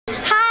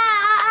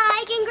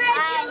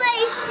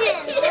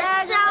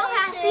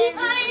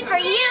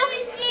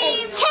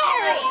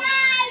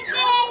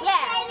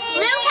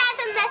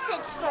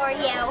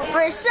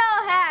We're so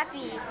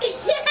happy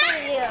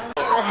for you.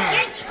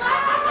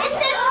 It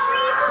says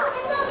free.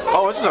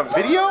 Oh, this is a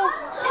video?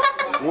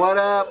 What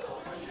up?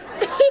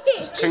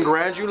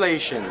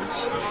 Congratulations.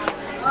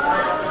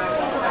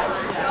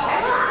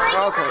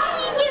 Okay.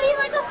 Give you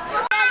like a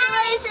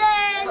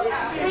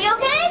congratulations. Are you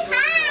okay?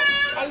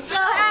 Hi. I'm so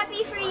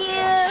happy for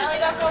you.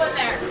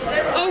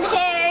 And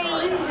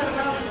Terry.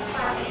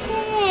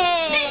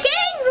 Hey.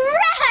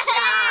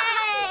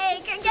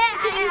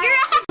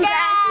 Congratulations.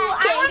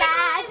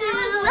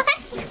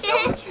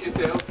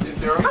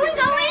 Are we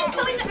going?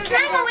 Can I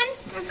go in?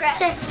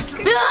 Congratulations!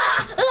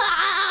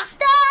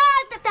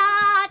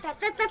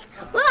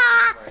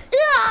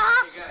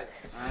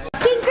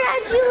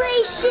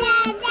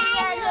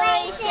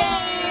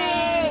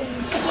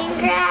 Congratulations!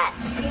 Congrats!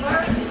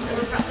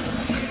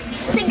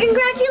 So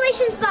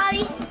congratulations,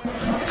 Bobby!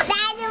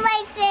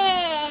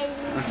 Congratulations!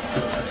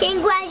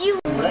 Congratulations!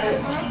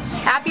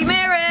 Happy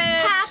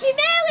marriage! Happy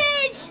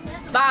marriage!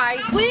 Bye!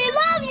 We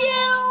love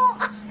you!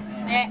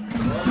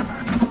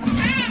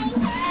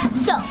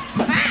 So,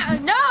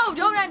 No,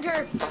 don't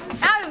enter!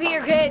 Out of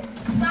here, kid!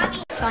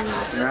 Bobby's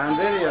funniest. You're on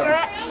video.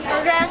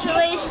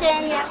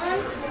 Congratulations!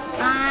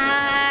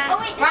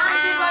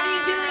 Ronson, what are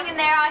you doing in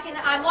there?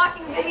 I'm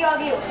watching a video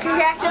of you.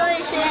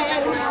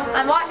 Congratulations!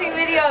 I'm watching a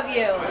video of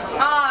you.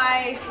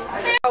 Hi.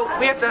 Oh,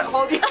 we have to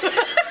hold you.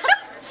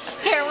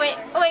 Here, wait,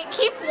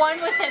 keep one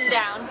with him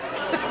down.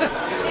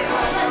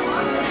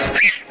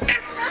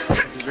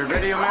 This is your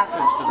video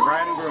message to the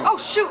bride and groom. Oh,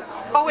 shoot.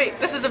 Oh, wait,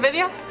 this is a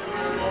video?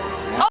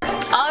 Oh.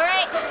 All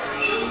right.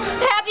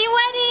 Happy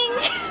wedding.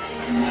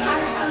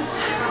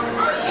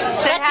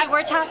 Betsy,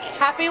 we're talking.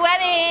 Happy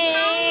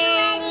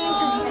wedding!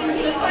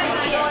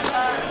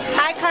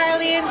 Hi,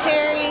 Carly and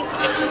Terry.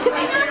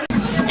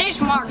 It's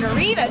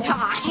margarita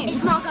time.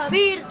 It's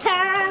margarita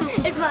time.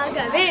 It's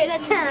margarita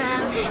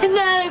time. It's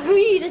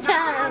margarita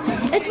time.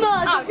 It's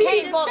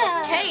margarita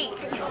time. Cake.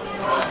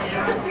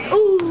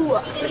 Ooh.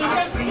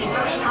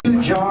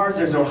 2 jars.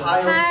 There's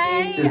Ohio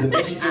State. There's a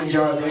Michigan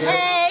jar there.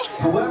 Hey.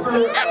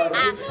 Whoever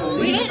gets the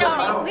least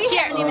amount of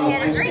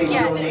mistake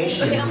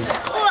donations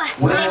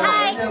will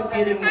end up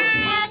getting the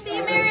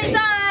Happy married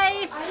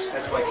life.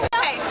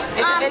 Okay,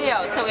 it's a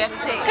video, so we have to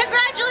say.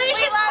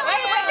 Congratulations. We love you.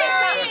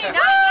 Terry. No,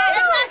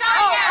 it's not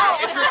gone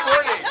yet. It's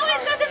recording. No,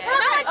 it says it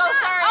progress. Oh,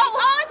 sorry.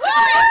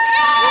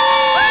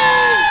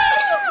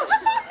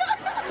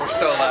 It's We're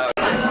so loud.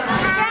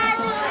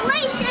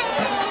 Congratulations.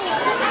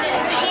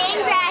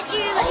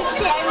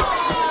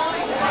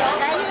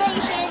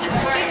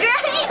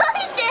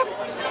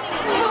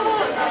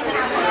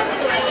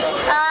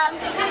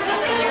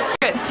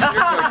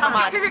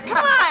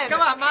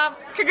 Come on, Mom.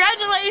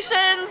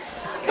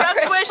 Congratulations.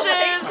 Best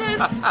wishes.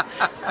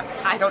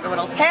 I don't know what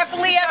else.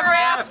 Happily ever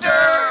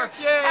after.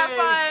 Yay. Have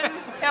fun.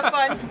 Have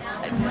fun.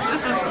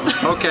 This is.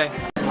 Okay.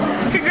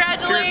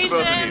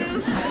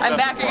 Congratulations. I'm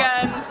back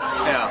again.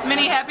 Yeah.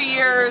 Many happy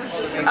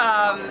years.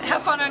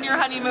 Have fun on your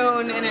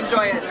honeymoon and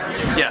enjoy it.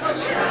 Yes.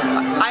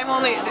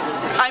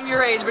 I'm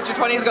your age, but your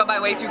 20s go by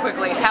way too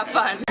quickly. Have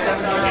fun.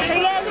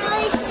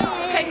 Congratulations.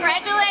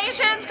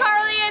 Congratulations,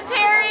 Carly and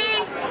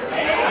Terry.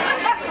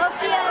 Hope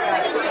you have a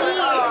good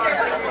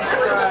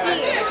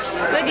year.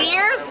 Good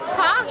years,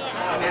 huh?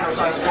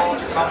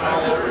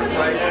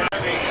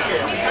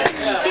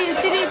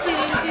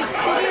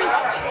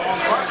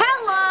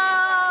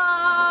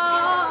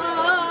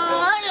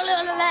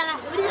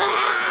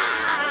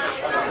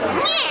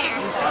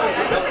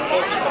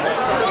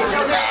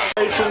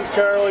 Congratulations,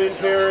 Carly and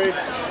Terry.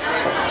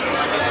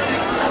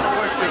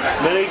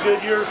 Many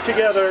good years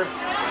together.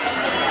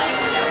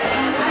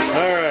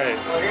 All right.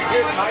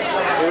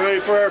 We're ready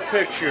for our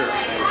picture.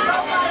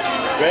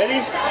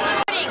 Ready?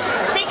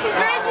 Say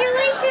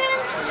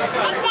congratulations.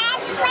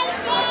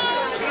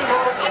 Congratulations.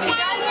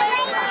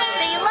 Congratulations.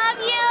 Say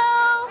love you.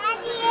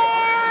 Love you.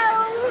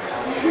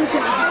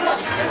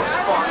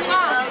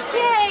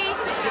 Okay.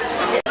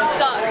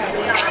 Done.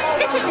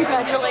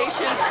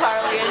 Congratulations,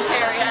 Carly and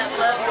Terry. I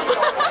love you.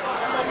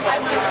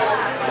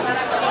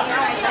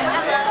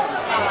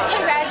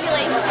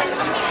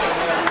 Congratulations.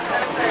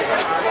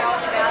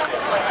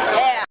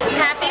 Yeah.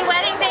 Happy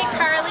wedding day,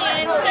 Carly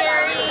and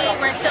Terry.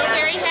 We're so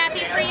very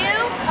happy for you.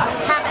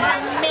 Have an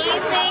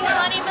amazing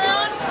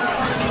honeymoon.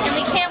 And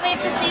we can't wait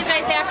to see you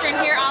guys after and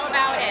hear all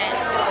about it.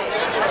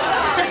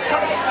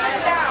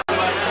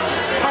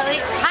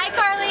 Hi,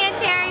 Carly and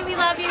Terry. We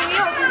love you. We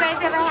hope you guys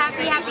have a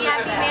happy, happy,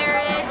 happy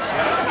marriage.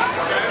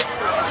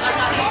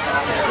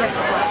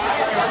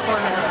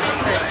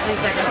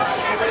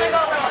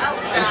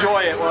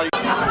 Enjoy it while you.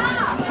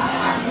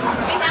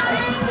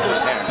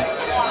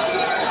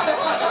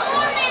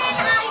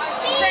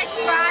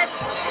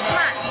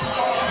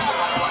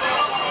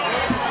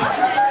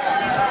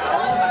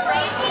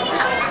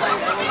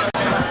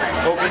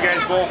 Hope you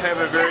guys both have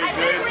a very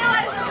good,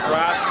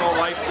 prosperous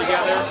life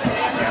together.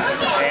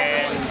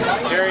 And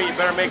Terry, you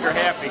better make her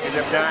happy, because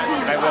if not,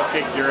 I will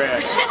kick your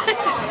ass.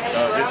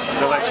 Just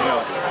to let you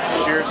know.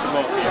 Cheers to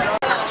both of you.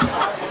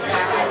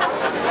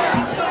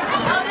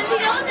 Oh, does he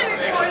know they're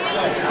recording?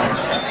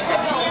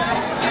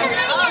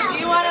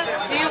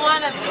 Do you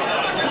want to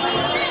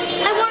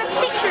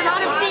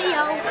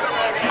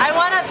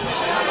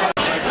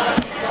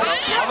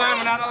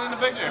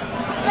picture.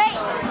 Wait.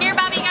 Here,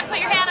 Bobby, you gotta put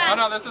your hat on. Oh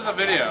no, this is a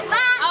video. Oh,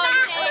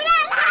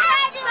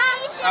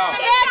 congratulations! Oh.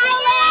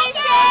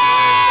 Congratulations!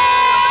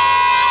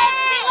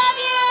 We love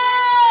you!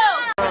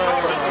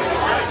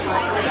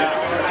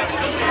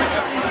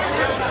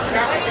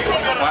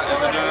 What, is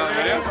it doing another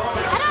video?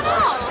 I don't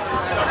know.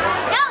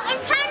 No,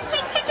 it's time to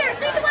take pictures.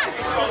 3, 2,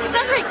 1. It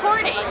says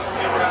recording.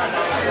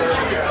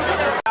 Congratulations!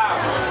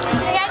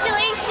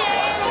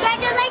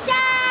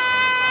 Congratulations!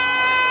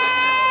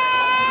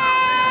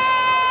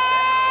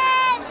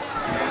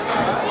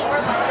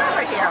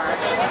 Over here.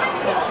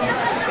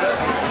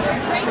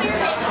 Right here.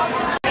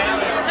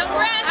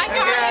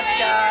 Congrats,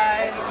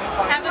 guys.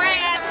 Have a great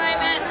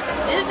time at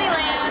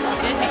Disneyland.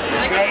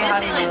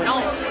 Disneyland. No,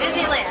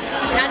 Disneyland.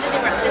 Not Disney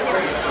World.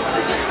 Disneyland.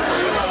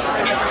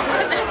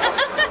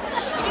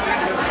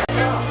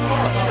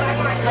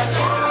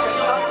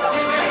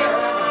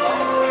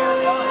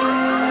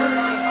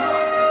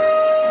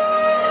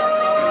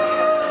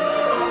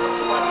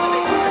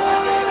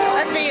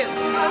 That's for you.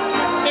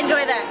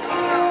 Enjoy that.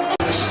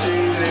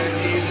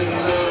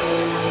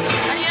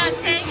 Are you not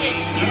taking?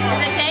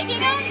 Is it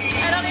taking it?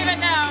 I don't even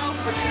know.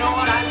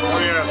 Oh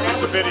yes,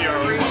 it's a video.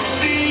 Wait.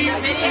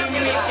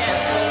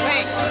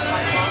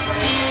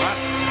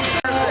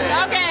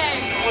 Okay.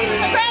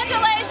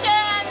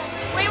 Congratulations.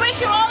 We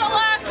wish you all the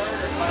luck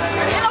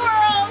in the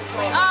world.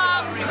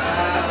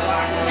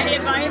 Any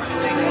advice?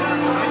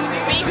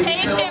 Be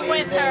patient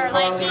with her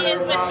like he is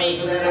with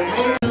me.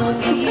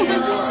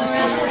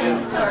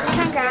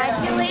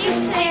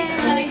 Congratulations!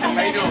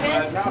 How you doing,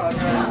 bud?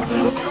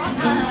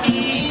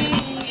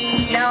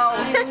 No,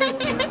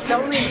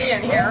 don't leave me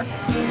in here.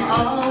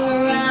 All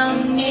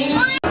around me.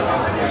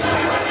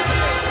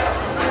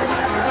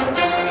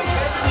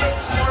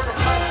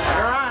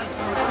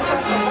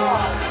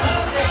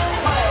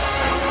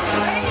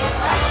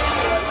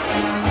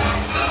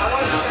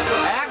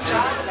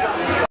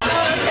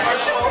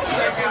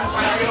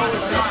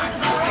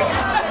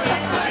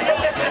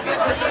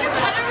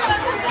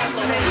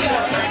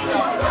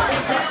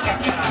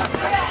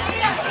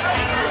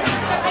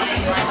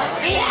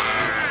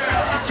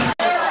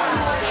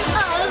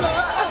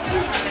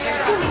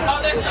 Oh,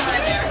 there's someone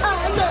in there.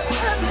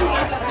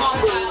 Small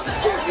child.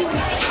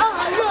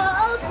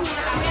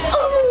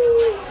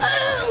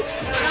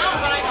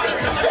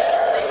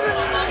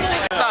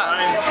 Stop.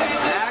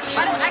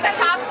 I got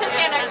cops can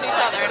stand next to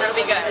each other and it'll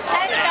be good. 10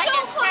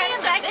 seconds.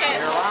 10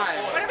 seconds.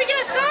 What are we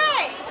gonna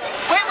say?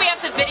 Wait, we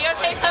have to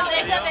videotape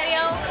something? The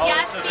video,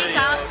 yes, speak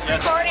up,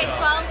 record a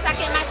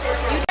 12-second message.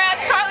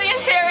 Congrats, Carly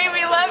and Terry,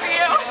 we love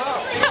you.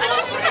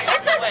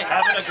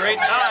 Having a great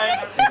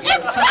time.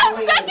 It's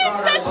 12 seconds,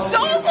 that's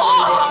so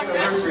long.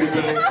 Anniversary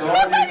dance, so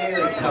all the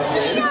married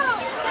couples.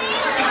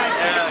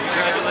 Yeah,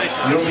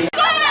 congratulations. You'll be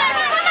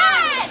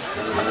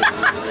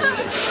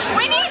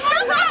We need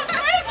more laughs.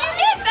 Where did you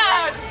get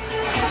that?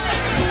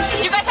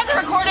 You guys have to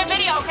record a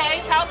video,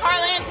 okay? Tell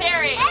Carly and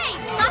Terry. Hey,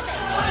 stop it!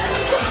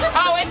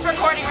 Oh, it's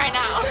recording right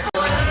now.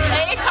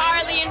 Hey,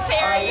 Carly and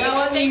Terry.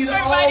 Now I Thanks need for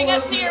inviting all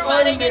us of to the your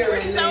wedding, and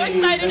we're unmarried so ladies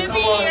excited to to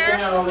be come on here.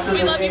 down to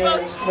We the love you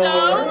both dance so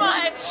floor.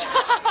 much.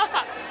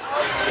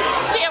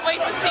 Can't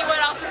wait to see what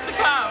else is to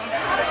come.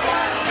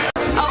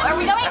 Oh, are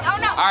we going? Oh,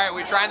 no. All right,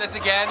 we're trying this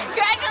again.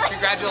 Congratulations.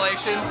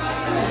 Congratulations.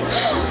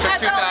 Took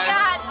 2 Oh, times.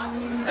 God.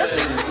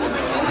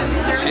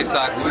 She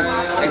sucks.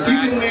 If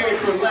you've been married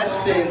for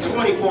less than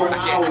 24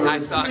 hours, I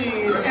suck.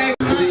 please exit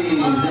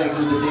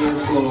the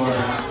dance floor.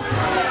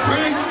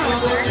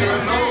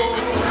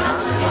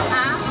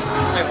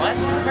 Wait, what?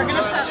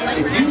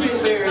 If you've been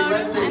married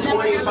less than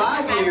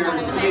 25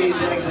 years, please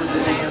exit the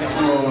dance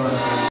floor.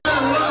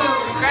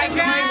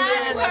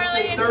 Congrats,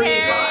 Carly and 35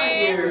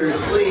 Terry. years,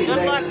 please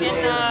exit the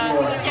dance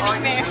floor.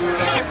 Getting married.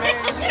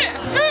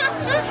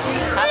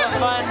 Have a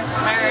fun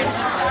marriage.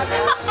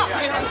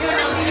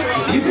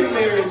 If you've been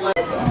married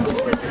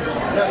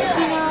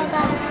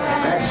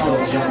Maxwell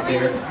jumped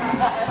there.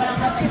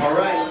 All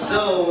right,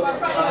 so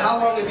how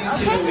long have you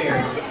two been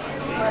married?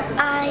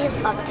 I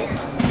loved it.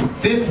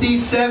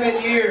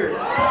 57 years.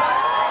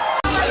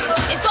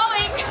 It's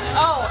going.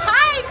 Oh,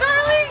 hi,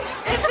 Carly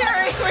and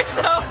Terry. We're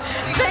so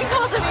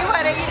thankful to be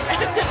wedding,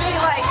 to be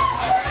like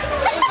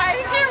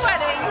invited to your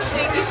wedding.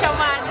 Thank you so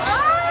much.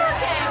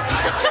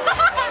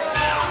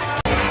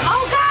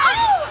 Oh, God!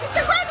 Oh,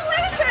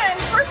 congratulations!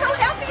 We're so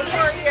happy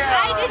for you.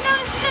 I didn't know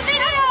this was a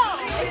video.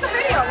 It's a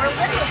video. We're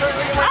video.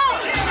 Oh,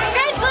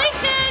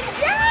 congratulations!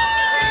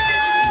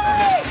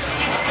 Yay!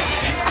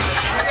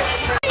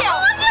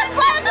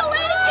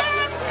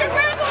 Congratulations!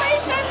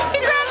 Congratulations!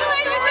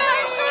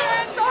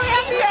 Congratulations! So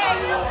happy.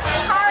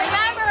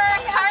 Remember,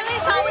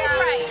 Carly's always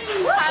right.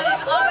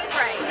 Carly's always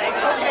right.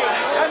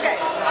 Okay.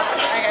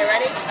 Okay,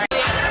 ready?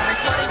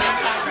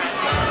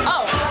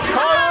 Oh.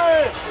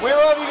 Carly, we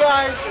love you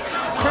guys.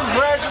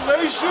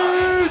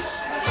 Congratulations.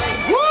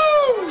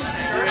 Woo!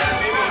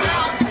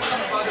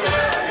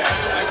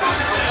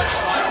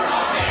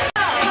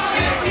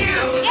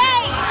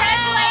 Yay!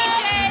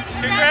 Congratulations!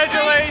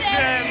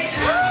 Congratulations.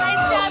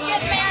 Nice job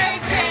getting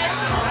married, Chris.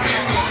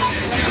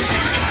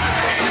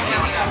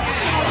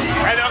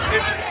 I know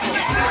it's.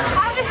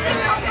 How does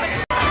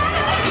it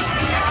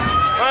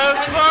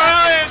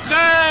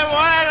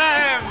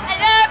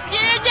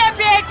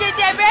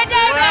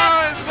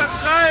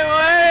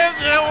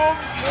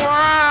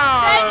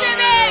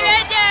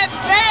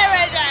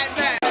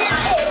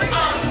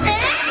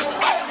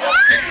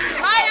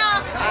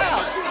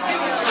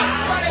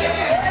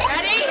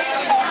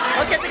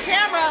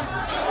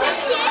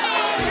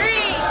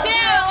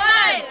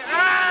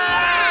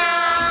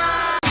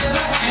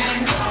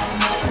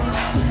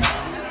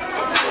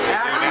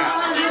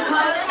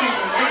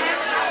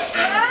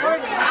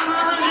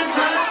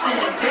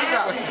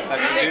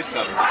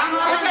awesome.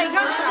 Okay,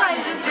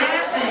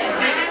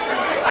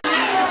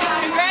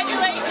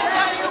 Congratulations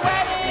on your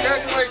wedding.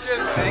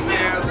 Congratulations. Thank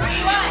you.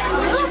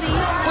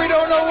 What? We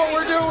don't know what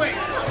we're doing.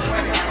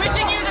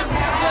 Wishing you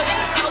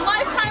a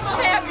lifetime of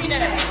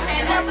happiness.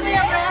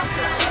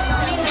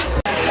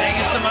 Thank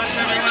you so much,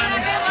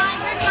 everyone.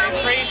 We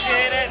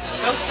appreciate it.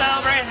 Go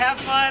celebrate, have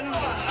fun.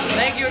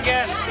 Thank you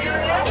again.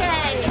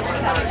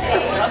 Okay.